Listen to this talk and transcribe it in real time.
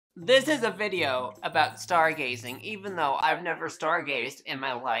This is a video about stargazing, even though I've never stargazed in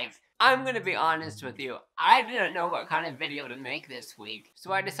my life. I'm gonna be honest with you, I didn't know what kind of video to make this week,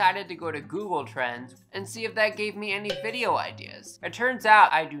 so I decided to go to Google Trends and see if that gave me any video ideas. It turns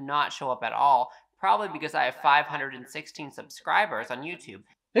out I do not show up at all, probably because I have 516 subscribers on YouTube.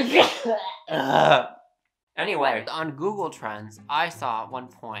 Anyway, on Google Trends, I saw at one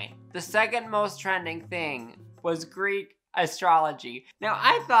point, the second most trending thing was Greek astrology. Now,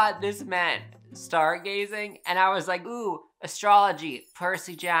 I thought this meant stargazing, and I was like, ooh, astrology,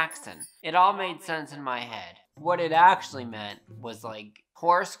 Percy Jackson. It all made sense in my head. What it actually meant was like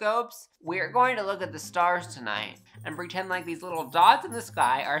horoscopes. We're going to look at the stars tonight and pretend like these little dots in the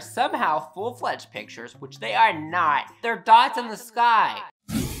sky are somehow full-fledged pictures, which they are not. They're dots in the sky.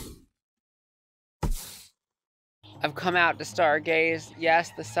 I've come out to stargaze.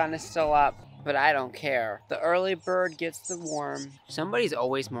 Yes, the sun is still up, but I don't care. The early bird gets the worm. Somebody's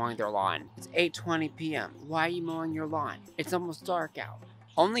always mowing their lawn. It's 8:20 p.m. Why are you mowing your lawn? It's almost dark out.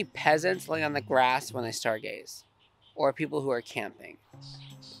 Only peasants lay on the grass when they stargaze, or people who are camping.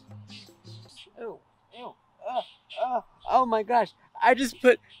 Ew, ew, oh my gosh. I just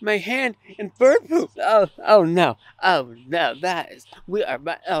put my hand in bird poop. Oh no, that is,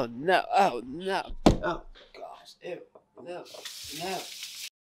 oh no, oh gosh, ew, no.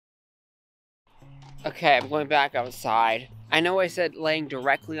 Okay, I'm going back outside. I know I said laying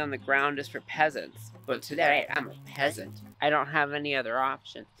directly on the ground is for peasants, but today I'm a peasant. I don't have any other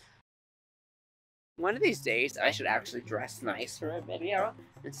option. One of these days, I should actually dress nice for a video,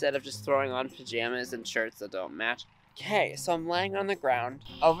 instead of just throwing on pajamas and shirts that don't match. Okay, so I'm laying on the ground.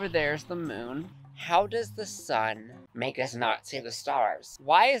 Over there's the moon. How does the sun make us not see the stars?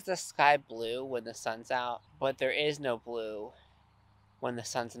 Why is the sky blue when the sun's out, but there is no blue when the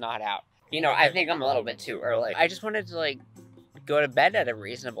sun's not out? You know, I think I'm a little bit too early. I just wanted to, like, go to bed at a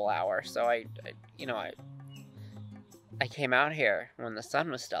reasonable hour, so I came out here when the sun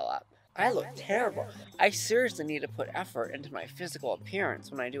was still up. I look terrible. I seriously need to put effort into my physical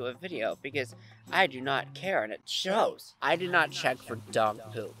appearance when I do a video, because I do not care, and it shows. I did not check for dog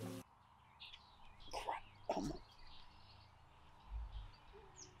poop. Oh my.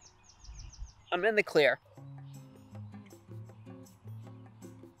 I'm in the clear.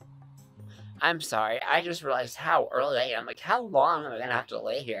 I'm sorry, I just realized how early I am. Like, how long am I gonna have to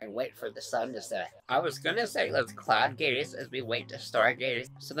lay here and wait for the sun to set? I was gonna say let's cloud gaze as we wait to stargaze.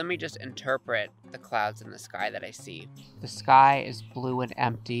 So let me just interpret the clouds in the sky that I see. The sky is blue and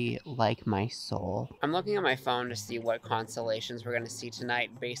empty like my soul. I'm looking at my phone to see what constellations we're gonna see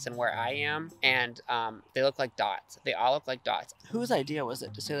tonight based on where I am. And they look like dots. They all look like dots. Whose idea was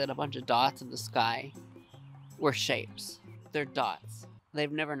it to say that a bunch of dots in the sky were shapes? They're dots.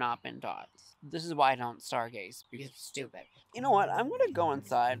 They've never not been dots. This is why I don't stargaze, because it's stupid. You know what? I'm gonna go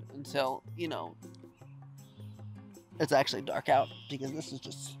inside until, you know, it's actually dark out, because this is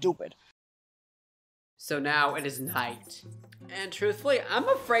just stupid. So now it is night. And truthfully, I'm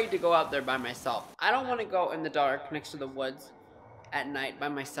afraid to go out there by myself. I don't want to go in the dark next to the woods at night by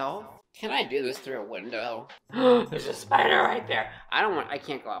myself. Can I do this through a window? There's a spider right there. I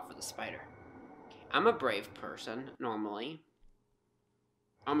can't go out for the spider. I'm a brave person, normally.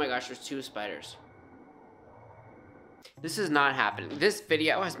 Oh my gosh, there's 2 spiders. This is not happening. This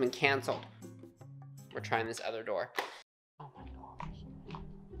video has been canceled. We're trying this other door. Oh my gosh.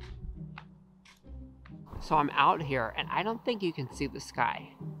 So I'm out here, and I don't think you can see the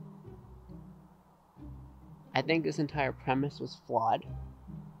sky. I think this entire premise was flawed.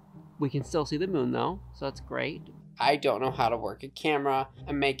 We can still see the moon though, so that's great. I don't know how to work a camera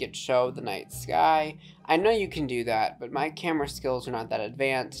and make it show the night sky. I know you can do that, but my camera skills are not that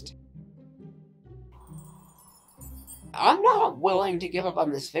advanced. I'm not willing to give up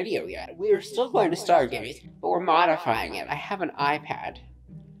on this video yet. We are still going to stargaze, but we're modifying it. I have an iPad.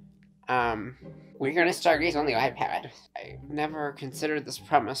 We're going to stargaze on the iPad. I've never considered this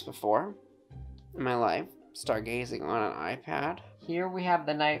premise before in my life. Stargazing on an iPad. Here we have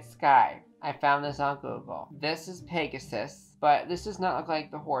the night sky. I found this on Google. This is Pegasus, but this does not look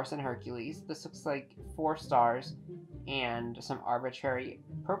like the horse in Hercules. This looks like 4 stars and some arbitrary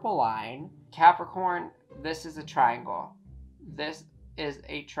purple line. Capricorn, this is a triangle. This is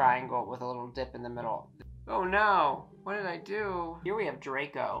a triangle with a little dip in the middle. Oh no, what did I do? Here we have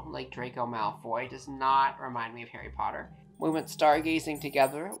Draco, like Draco Malfoy. Does not remind me of Harry Potter. We went stargazing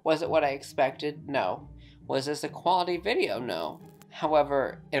together. Was it what I expected? No. Was this a quality video? No.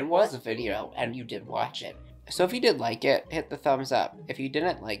 However, it was a video, and you did watch it. So if you did like it, hit the thumbs up. If you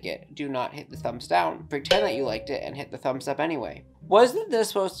didn't like it, do not hit the thumbs down. Pretend that you liked it and hit the thumbs up anyway. Wasn't this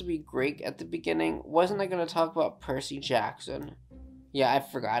supposed to be Greek at the beginning? Wasn't I going to talk about Percy Jackson? Yeah, I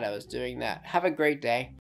forgot I was doing that. Have a great day.